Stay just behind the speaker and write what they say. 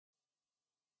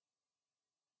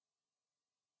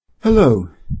Hello,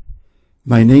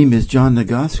 my name is John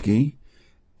Nagoski,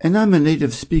 and I'm a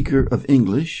native speaker of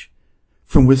English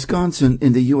from Wisconsin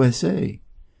in the USA.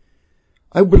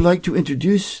 I would like to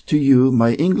introduce to you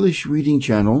my English reading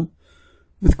channel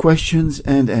with questions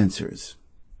and answers.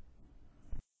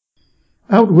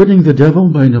 Outwitting the Devil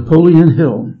by Napoleon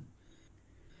Hill.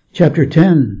 Chapter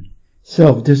 10.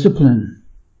 Self-Discipline.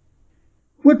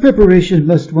 What preparation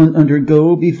must one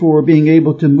undergo before being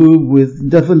able to move with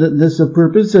definiteness of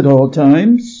purpose at all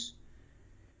times?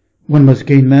 One must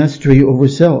gain mastery over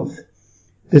self.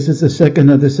 This is the second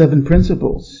of the 7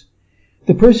 principles.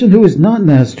 The person who is not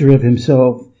master of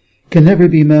himself can never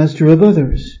be master of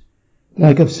others.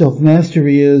 Lack of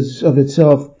self-mastery is, of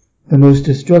itself, the most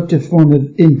destructive form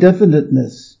of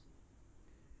indefiniteness.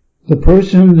 The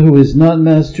person who is not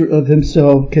master of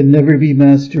himself can never be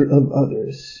master of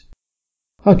others.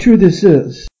 How true this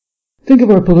is. Think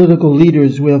of our political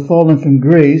leaders who have fallen from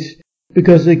grace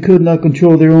because they could not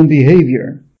control their own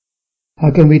behavior.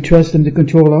 How can we trust them to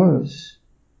control ours?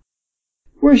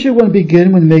 Where should one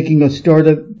begin when making a start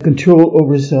at control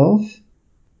over self?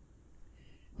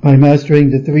 By mastering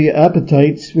the 3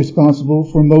 appetites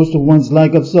responsible for most of one's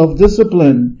lack of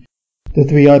self-discipline. The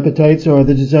 3 appetites are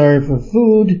the desire for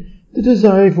food, the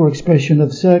desire for expression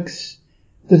of sex,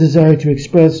 the desire to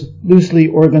express loosely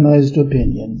organized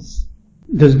opinions.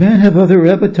 Does man have other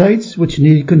appetites which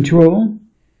need control?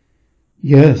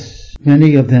 Yes,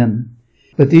 many of them.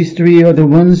 But these 3 are the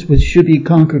ones which should be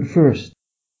conquered first.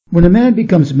 When a man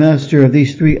becomes master of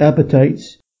these 3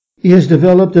 appetites, he has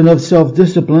developed enough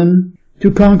self-discipline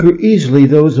to conquer easily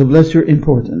those of lesser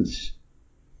importance.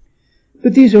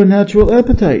 But these are natural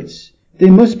appetites. They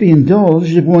must be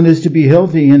indulged if one is to be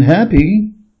healthy and happy.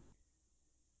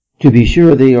 To be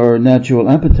sure, they are natural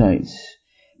appetites,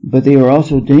 but they are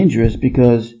also dangerous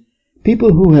because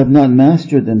people who have not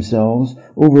mastered themselves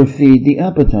overfeed the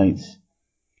appetites.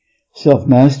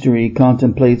 Self-mastery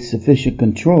contemplates sufficient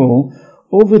control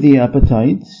over the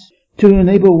appetites to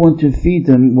enable one to feed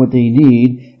them what they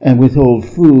need and withhold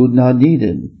food not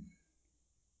needed.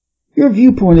 Your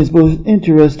viewpoint is both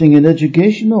interesting and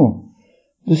educational.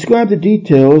 Describe the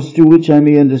details through which I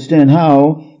may understand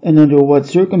how and under what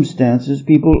circumstances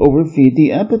people overfeed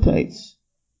the appetites.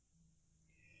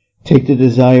 Take the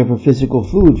desire for physical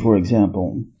food, for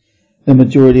example. The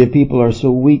majority of people are so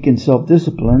weak in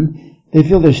self-discipline, they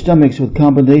fill their stomachs with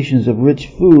combinations of rich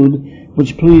food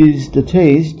which please the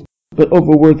taste, but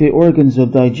overwork the organs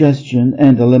of digestion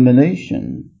and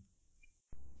elimination.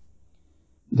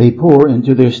 They pour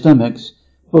into their stomachs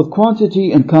both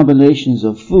quantity and combinations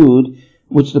of food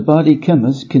which the body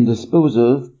chemists can dispose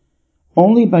of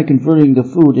only by converting the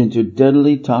food into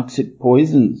deadly toxic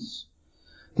poisons.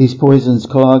 These poisons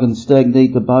clog and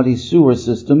stagnate the body's sewer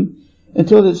system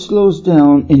until it slows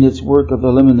down in its work of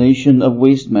elimination of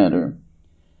waste matter.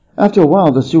 After a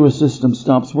while, the sewer system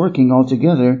stops working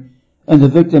altogether, and the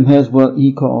victim has what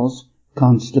he calls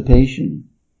constipation.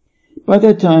 By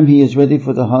that time, he is ready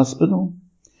for the hospital.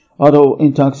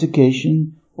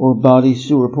 Auto-intoxication, or body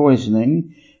sewer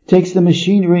poisoning, takes the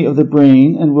machinery of the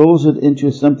brain and rolls it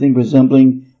into something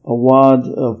resembling a wad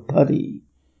of putty.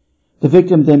 The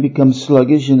victim then becomes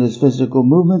sluggish in his physical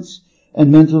movements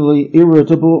and mentally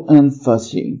irritable and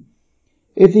fussy.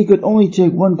 If he could only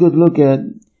take one good look at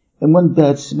and one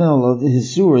bad smell of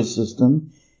his sewer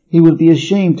system, he would be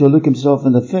ashamed to look himself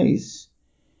in the face.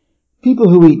 People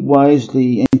who eat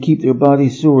wisely and keep their body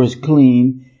sewers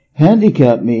clean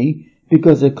handicap me,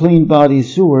 because a clean body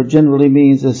sewer generally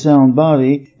means a sound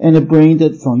body and a brain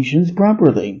that functions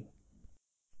properly.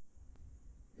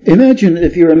 Imagine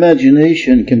if your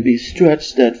imagination can be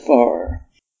stretched that far,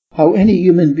 how any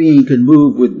human being can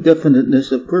move with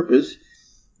definiteness of purpose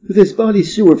with his body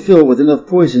sewer filled with enough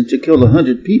poison to kill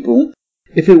 100 people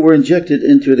if it were injected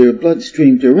into their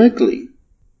bloodstream directly.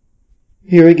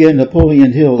 Here again,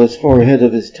 Napoleon Hill is far ahead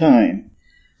of his time.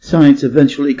 Science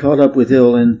eventually caught up with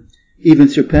Hill and even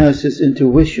surpassed his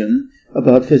intuition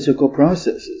about physical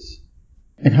processes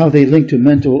and how they link to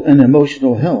mental and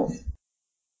emotional health.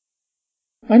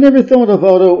 I never thought of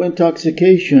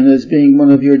auto-intoxication as being one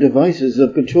of your devices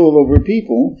of control over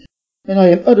people, and I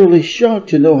am utterly shocked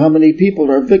to know how many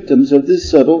people are victims of this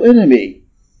subtle enemy.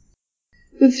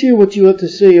 Let's hear what you have to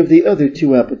say of the other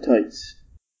 2 appetites.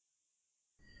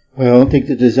 Well, take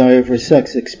the desire for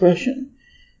sex expression.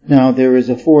 Now there is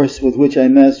a force with which I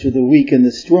master the weak and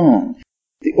the strong,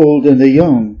 the old and the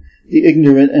young, the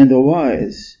ignorant and the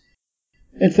wise.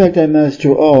 In fact, I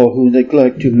master all who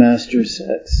neglect to master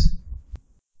sex.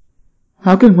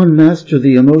 How can one master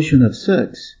the emotion of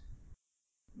sex?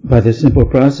 By the simple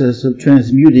process of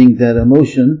transmuting that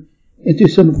emotion into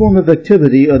some form of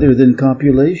activity other than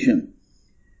copulation.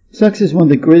 Sex is one of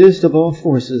the greatest of all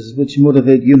forces which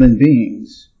motivate human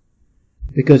beings.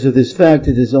 Because of this fact,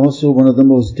 it is also one of the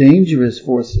most dangerous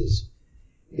forces.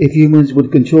 If humans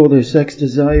would control their sex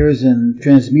desires and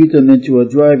transmute them into a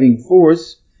driving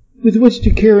force with which to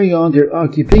carry on their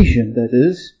occupation, that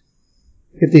is,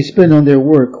 if they spend on their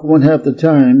work one half the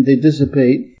time they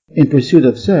dissipate in pursuit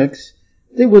of sex,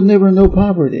 they would never know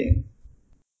poverty.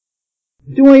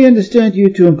 Do I understand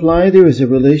you to imply there is a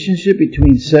relationship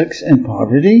between sex and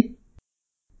poverty?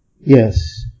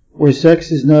 Yes, where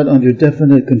sex is not under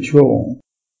definite control.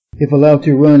 If allowed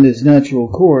to run its natural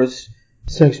course,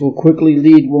 sex will quickly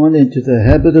lead one into the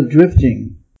habit of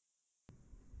drifting.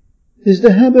 Is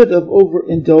the habit of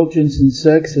overindulgence in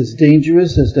sex as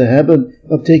dangerous as the habit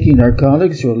of taking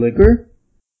narcotics or liquor?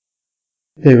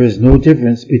 There is no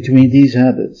difference between these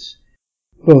habits.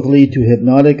 Both lead to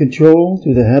hypnotic control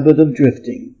through the habit of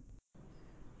drifting.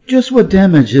 Just what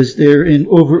damage is there in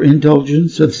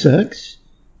overindulgence of sex?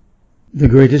 The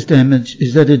greatest damage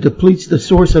is that it depletes the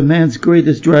source of man's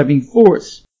greatest driving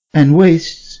force and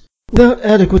wastes, without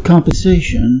adequate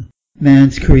compensation,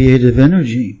 man's creative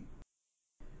energy.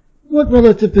 What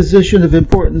relative position of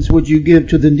importance would you give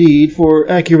to the need for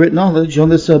accurate knowledge on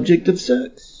the subject of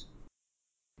sex?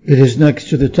 It is next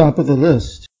to the top of the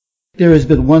list. There has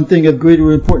been one thing of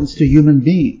greater importance to human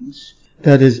beings,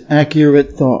 that is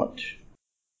accurate thought.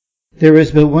 There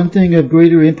has been one thing of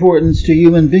greater importance to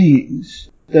human beings,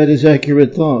 that is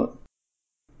accurate thought.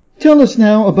 Tell us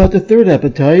now about the third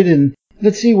appetite, and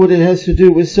let's see what it has to do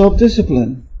with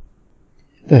self-discipline.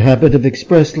 The habit of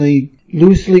expressly,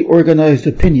 loosely organized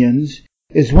opinions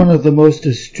is one of the most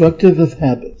destructive of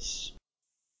habits.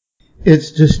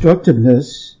 Its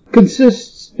destructiveness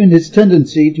consists in its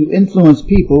tendency to influence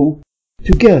people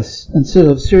to guess instead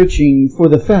of searching for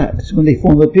the facts when they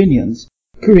form opinions,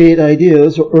 create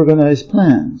ideas, or organize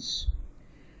plans.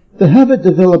 The habit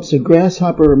develops a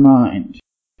grasshopper mind,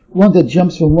 one that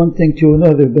jumps from one thing to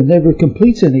another but never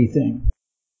completes anything.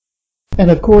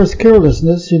 And of course,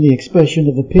 carelessness in the expression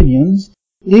of opinions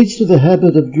leads to the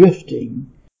habit of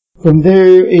drifting. From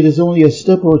there, it is only a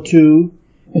step or two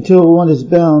until one is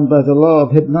bound by the law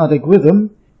of hypnotic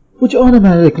rhythm, which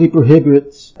automatically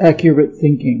prohibits accurate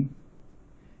thinking.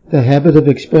 The habit of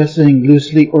expressing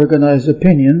loosely organized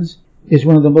opinions is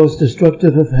one of the most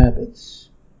destructive of habits.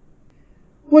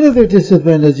 What other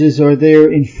disadvantages are there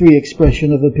in free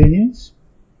expression of opinions?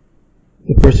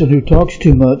 The person who talks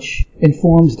too much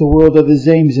informs the world of his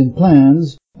aims and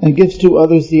plans and gives to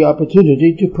others the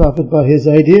opportunity to profit by his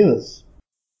ideas.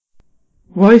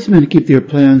 Wise men keep their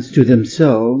plans to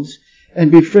themselves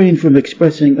and refrain from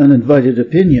expressing uninvited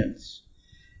opinions.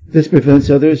 This prevents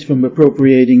others from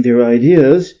appropriating their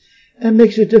ideas and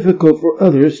makes it difficult for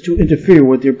others to interfere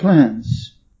with their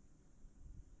plans.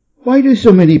 Why do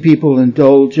so many people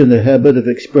indulge in the habit of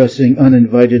expressing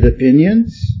uninvited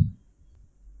opinions?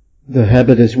 The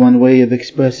habit is one way of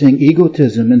expressing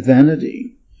egotism and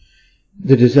vanity.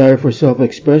 The desire for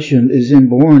self-expression is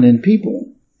inborn in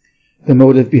people. The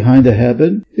motive behind the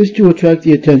habit is to attract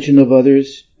the attention of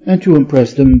others and to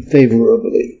impress them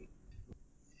favorably.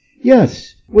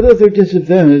 Yes, what other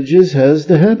disadvantages has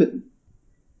the habit?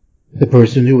 The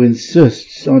person who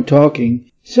insists on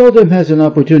talking seldom has an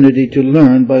opportunity to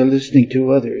learn by listening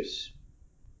to others.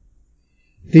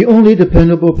 The only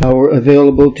dependable power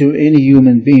available to any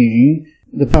human being,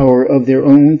 the power of their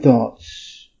own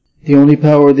thoughts, the only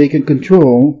power they can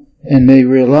control and may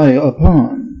rely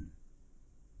upon.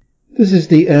 This is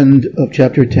the end of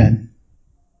Chapter 10.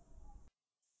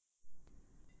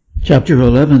 Chapter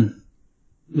 11.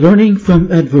 Learning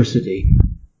from Adversity.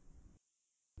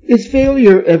 Is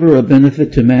failure ever a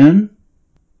benefit to man?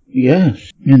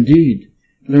 Yes, indeed.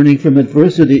 Learning from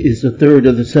adversity is the third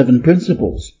of the 7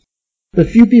 principles. But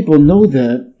few people know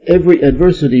that every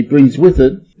adversity brings with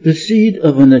it the seed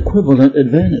of an equivalent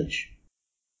advantage.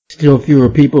 Still fewer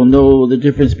people know the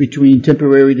difference between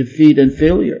temporary defeat and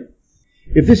failure.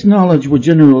 If this knowledge were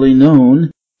generally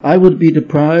known, I would be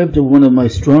deprived of one of my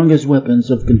strongest weapons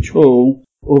of control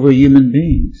over human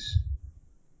beings.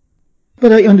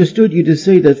 But I understood you to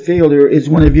say that failure is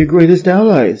one of your greatest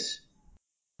allies.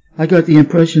 I got the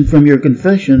impression from your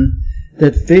confession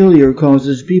that failure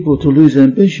causes people to lose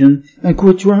ambition and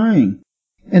quit trying,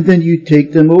 and then you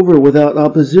take them over without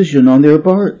opposition on their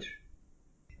part.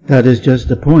 That is just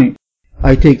the point.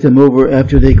 I take them over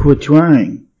after they quit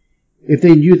trying. If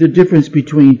they knew the difference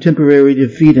between temporary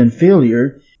defeat and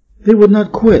failure, they would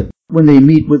not quit when they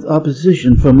meet with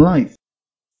opposition from life.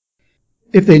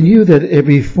 If they knew that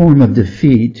every form of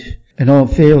defeat and all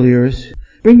failures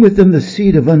bring with them the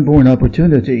seed of unborn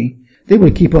opportunity, they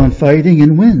would keep on fighting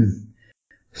and win.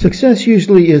 Success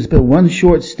usually is but one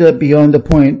short step beyond the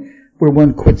point where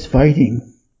one quits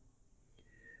fighting.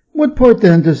 What part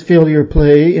then does failure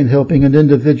play in helping an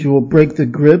individual break the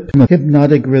grip of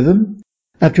hypnotic rhythm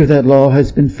after that law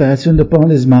has been fastened upon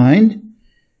his mind?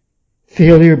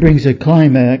 Failure brings a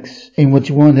climax in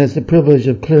which one has the privilege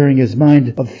of clearing his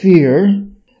mind of fear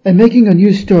and making a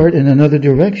new start in another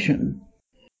direction.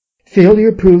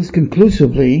 Failure proves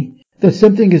conclusively that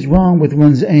something is wrong with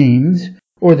one's aims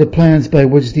or the plans by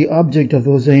which the object of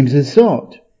those aims is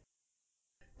sought.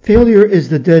 Failure is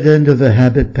the dead end of the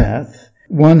habit path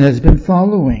one has been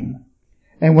following,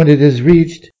 and when it is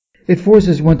reached, it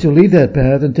forces one to leave that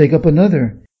path and take up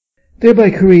another, thereby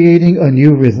creating a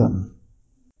new rhythm.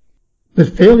 But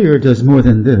failure does more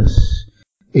than this.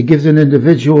 It gives an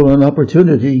individual an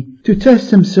opportunity to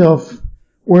test himself,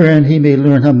 wherein he may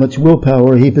learn how much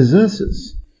willpower he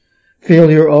possesses.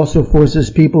 Failure also forces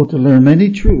people to learn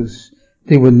many truths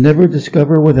they would never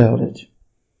discover without it.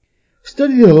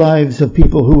 Study the lives of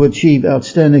people who achieve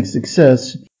outstanding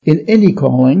success in any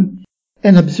calling,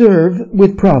 and observe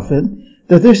with profit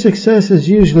that their success is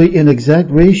usually in exact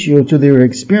ratio to their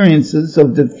experiences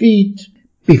of defeat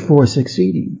before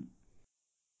succeeding.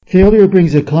 Failure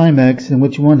brings a climax in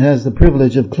which one has the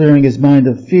privilege of clearing his mind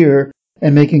of fear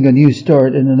and making a new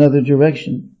start in another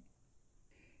direction.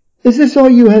 Is this all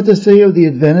you have to say of the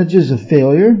advantages of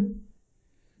failure?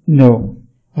 No,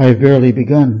 I have barely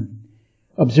begun.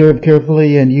 Observe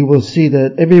carefully and you will see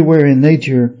that everywhere in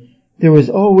nature there is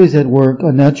always at work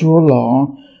a natural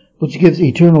law which gives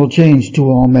eternal change to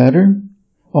all matter,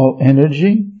 all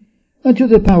energy, and to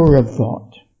the power of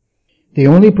thought. The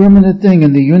only permanent thing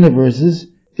in the universes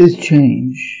is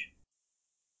change.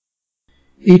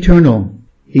 Eternal,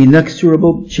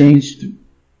 inexorable change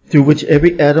through which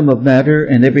every atom of matter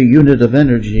and every unit of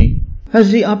energy has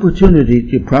the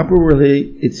opportunity to properly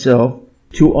relate itself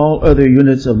to all other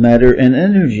units of matter and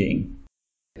energy.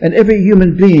 And every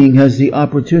human being has the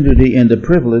opportunity and the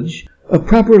privilege of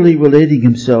properly relating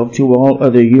himself to all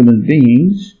other human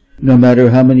beings, no matter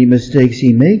how many mistakes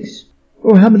he makes,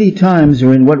 or how many times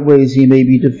or in what ways he may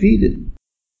be defeated.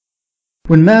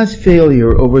 When mass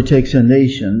failure overtakes a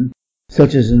nation,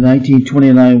 such as the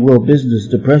 1929 World Business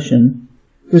Depression,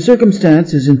 the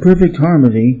circumstance is in perfect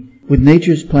harmony with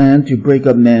nature's plan to break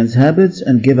up man's habits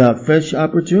and give out fresh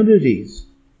opportunities.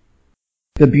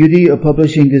 The beauty of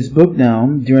publishing this book now,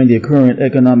 during the current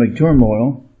economic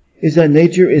turmoil, is that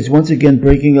nature is once again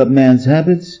breaking up man's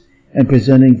habits and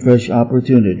presenting fresh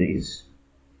opportunities.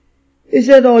 Is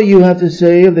that all you have to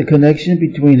say of the connection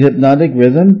between hypnotic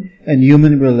rhythm and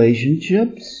human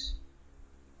relationships?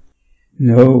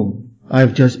 No,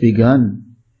 I've just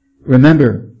begun.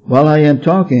 Remember, while I am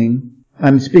talking,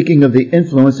 I'm speaking of the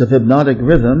influence of hypnotic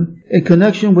rhythm in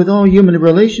connection with all human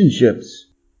relationships.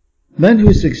 Men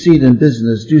who succeed in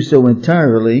business do so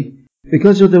entirely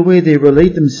because of the way they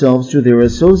relate themselves to their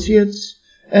associates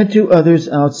and to others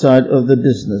outside of the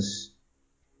business.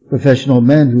 Professional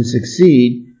men who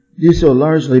succeed do so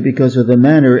largely because of the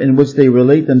manner in which they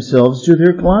relate themselves to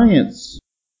their clients.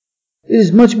 It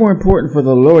is much more important for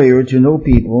the lawyer to know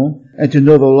people and to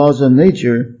know the laws of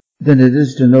nature than it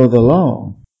is to know the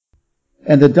law.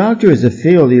 And the doctor is a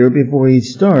failure before he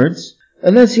starts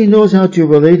unless he knows how to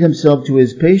relate himself to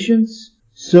his patients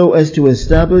so as to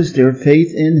establish their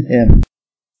faith in him.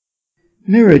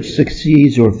 Marriage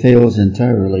succeeds or fails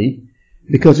entirely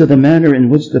because of the manner in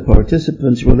which the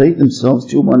participants relate themselves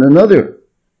to one another.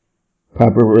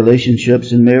 Proper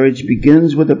relationships in marriage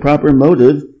begins with a proper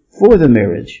motive for the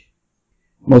marriage.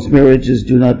 Most marriages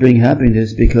do not bring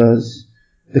happiness because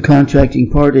the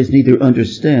contracting parties neither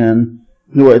understand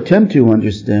nor attempt to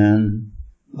understand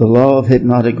the law of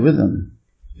hypnotic rhythm,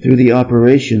 through the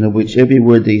operation of which every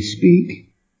word they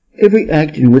speak, every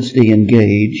act in which they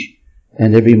engage,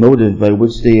 and every motive by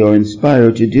which they are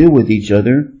inspired to deal with each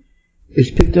other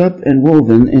is picked up and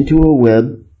woven into a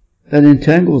web that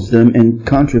entangles them in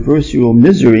controversial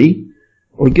misery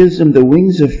or gives them the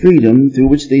wings of freedom through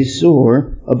which they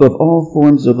soar above all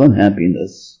forms of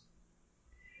unhappiness.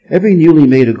 Every newly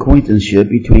made acquaintanceship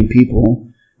between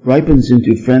people ripens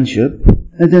into friendship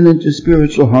and then into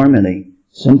spiritual harmony,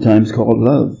 sometimes called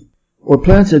love, or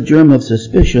plants a germ of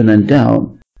suspicion and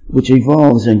doubt which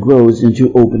evolves and grows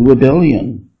into open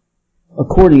rebellion,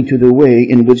 according to the way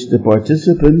in which the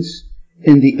participants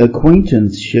in the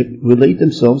acquaintanceship relate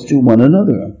themselves to one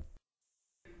another.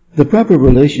 The proper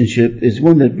relationship is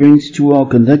one that brings to all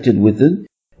connected with it,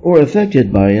 or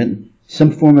affected by it,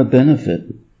 some form of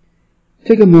benefit.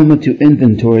 Take a moment to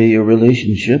inventory your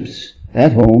relationships,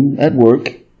 at home, at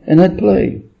work, and at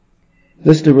play.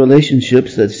 List the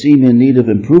relationships that seem in need of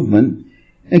improvement,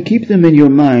 and keep them in your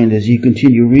mind as you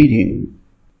continue reading.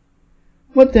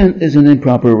 What then is an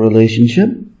improper relationship?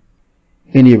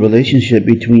 Any relationship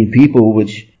between people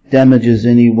which damages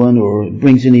anyone or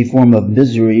brings any form of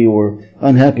misery or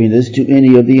unhappiness to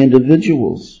any of the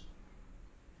individuals.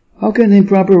 How can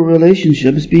improper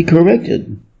relationships be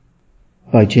corrected?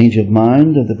 By change of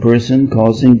mind of the person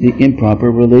causing the improper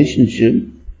relationship,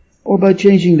 or by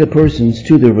changing the persons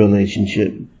to the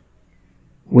relationship.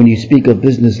 When you speak of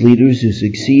business leaders who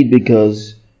succeed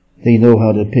because they know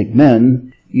how to pick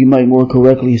men, you might more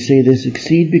correctly say they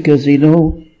succeed because they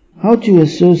know how to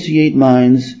associate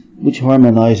minds which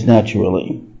harmonize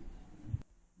naturally.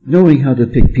 Knowing how to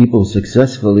pick people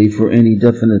successfully for any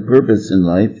definite purpose in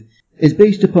life is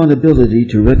based upon ability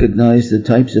to recognize the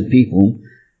types of people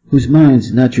whose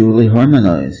minds naturally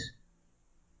harmonize.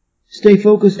 Stay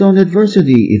focused on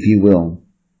adversity, if you will.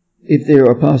 If there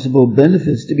are possible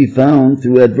benefits to be found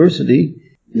through adversity,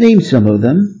 name some of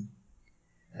them.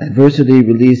 Adversity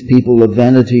relieves people of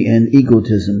vanity and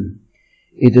egotism.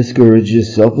 It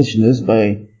discourages selfishness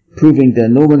by proving that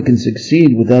no one can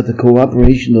succeed without the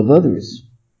cooperation of others.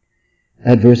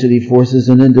 Adversity forces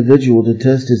an individual to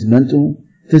test his mental,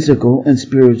 physical, and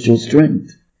spiritual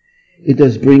strength. It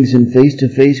thus brings him face to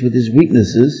face with his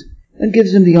weaknesses and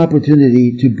gives him the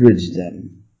opportunity to bridge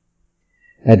them.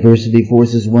 Adversity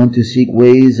forces one to seek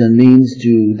ways and means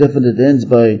to definite ends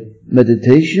by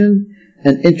meditation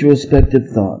and introspective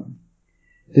thought.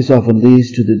 This often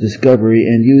leads to the discovery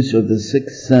and use of the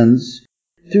sixth sense,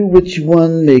 through which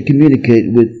one may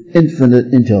communicate with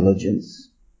infinite intelligence.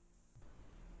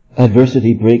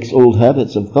 Adversity breaks old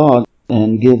habits of thought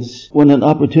and gives one an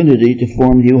opportunity to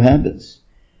form new habits.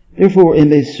 Therefore, it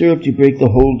may serve to break the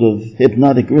hold of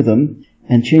hypnotic rhythm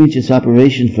and change its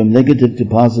operation from negative to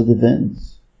positive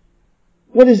ends.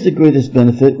 What is the greatest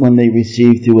benefit one may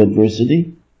receive through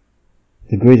adversity?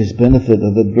 The greatest benefit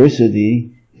of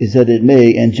adversity is that it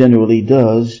may, and generally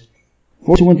does,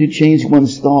 force one to change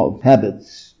one's thought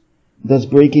habits, thus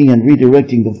breaking and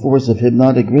redirecting the force of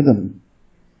hypnotic rhythm.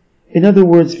 In other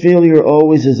words, failure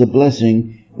always is a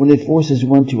blessing when it forces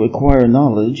one to acquire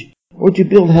knowledge or to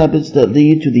build habits that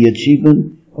lead to the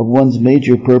achievement of one's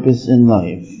major purpose in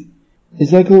life.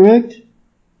 Is that correct?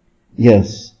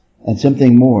 Yes, and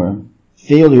something more.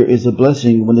 Failure is a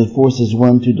blessing when it forces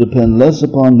one to depend less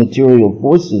upon material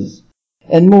forces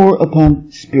and more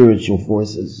upon spiritual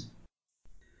forces.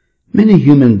 Many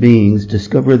human beings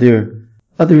discover their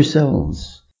other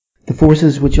selves, the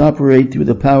forces which operate through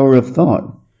the power of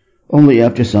thought, only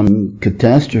after some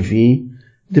catastrophe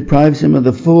deprives them of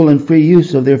the full and free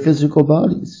use of their physical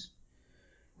bodies.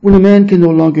 When a man can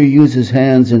no longer use his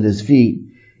hands and his feet,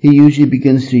 he usually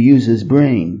begins to use his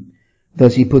brain.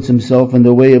 Thus he puts himself in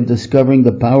the way of discovering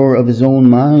the power of his own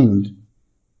mind.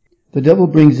 The devil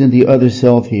brings in the other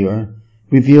self here,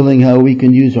 revealing how we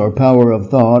can use our power of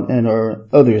thought and our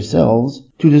other selves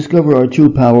to discover our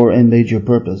true power and major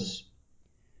purpose.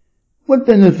 What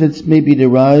benefits may be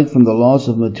derived from the loss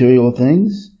of material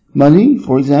things? Money,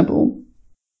 for example?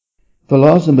 The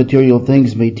loss of material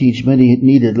things may teach many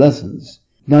needed lessons,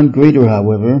 none greater,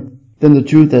 however, than the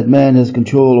truth that man has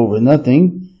control over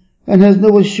nothing and has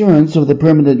no assurance of the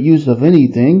permanent use of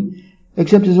anything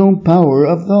except his own power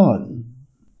of thought.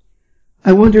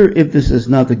 I wonder if this is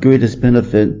not the greatest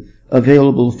benefit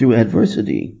available through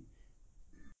adversity.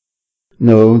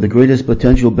 No, the greatest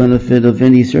potential benefit of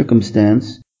any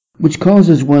circumstance which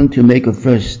causes one to make a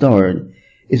fresh start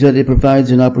is that it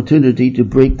provides an opportunity to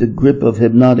break the grip of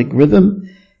hypnotic rhythm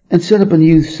and set up a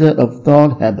new set of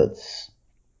thought habits.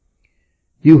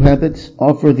 New habits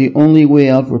offer the only way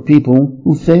out for people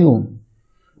who fail.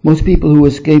 Most people who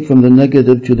escape from the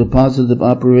negative to the positive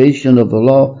operation of the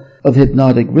law of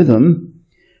hypnotic rhythm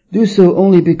do so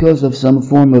only because of some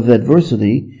form of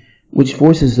adversity which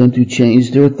forces them to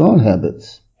change their thought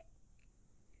habits.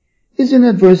 Isn't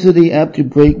adversity apt to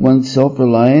break one's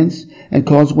self-reliance and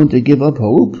cause one to give up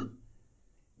hope?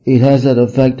 It has that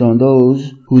effect on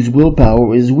those whose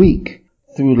willpower is weak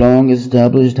through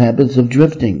long-established habits of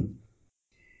drifting.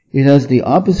 It has the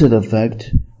opposite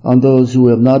effect on those who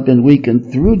have not been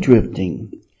weakened through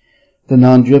drifting. The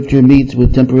non-drifter meets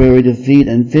with temporary defeat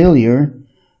and failure,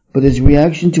 but his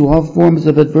reaction to all forms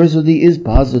of adversity is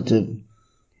positive.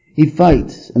 He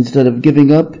fights instead of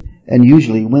giving up and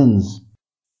usually wins.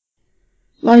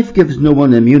 Life gives no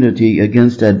one immunity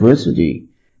against adversity,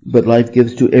 but life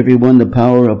gives to everyone the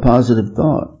power of positive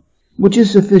thought, which is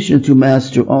sufficient to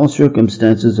master all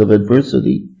circumstances of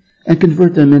adversity and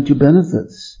convert them into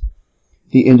benefits.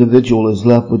 The individual is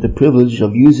left with the privilege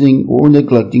of using or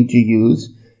neglecting to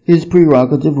use his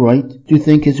prerogative right to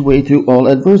think his way through all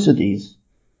adversities.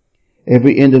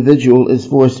 Every individual is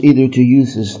forced either to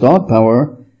use his thought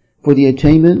power for the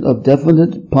attainment of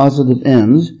definite positive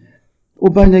ends, or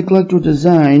by neglect or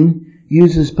design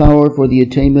uses power for the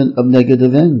attainment of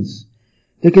negative ends.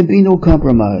 There can be no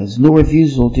compromise, no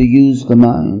refusal to use the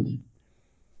mind.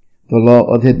 The law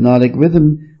of hypnotic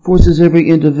rhythm forces every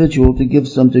individual to give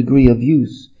some degree of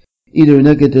use, either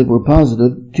negative or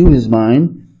positive, to his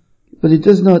mind, but it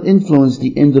does not influence the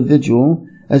individual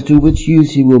as to which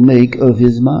use he will make of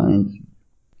his mind.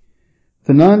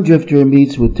 The non-drifter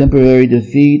meets with temporary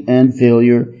defeat and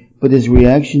failure, but his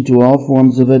reaction to all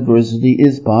forms of adversity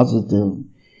is positive.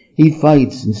 He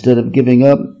fights instead of giving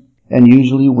up, and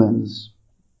usually wins.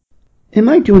 Am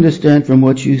I to understand from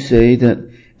what you say that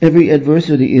every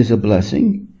adversity is a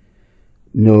blessing?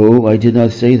 No, I did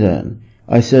not say that.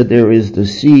 I said there is the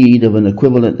seed of an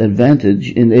equivalent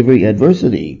advantage in every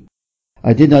adversity.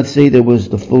 I did not say there was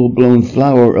the full-blown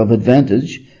flower of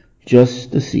advantage,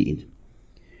 just the seed.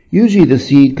 Usually the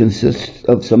seed consists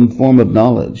of some form of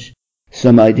knowledge,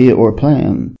 some idea or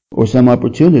plan, or some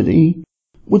opportunity,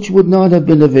 which would not have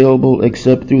been available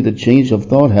except through the change of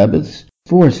thought habits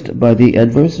forced by the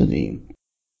adversity.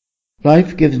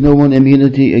 Life gives no one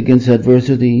immunity against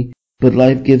adversity, but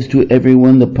life gives to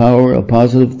everyone the power of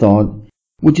positive thought,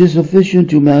 which is sufficient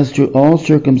to master all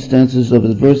circumstances of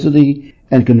adversity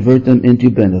and convert them into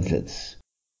benefits.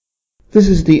 This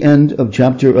is the end of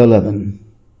chapter 11.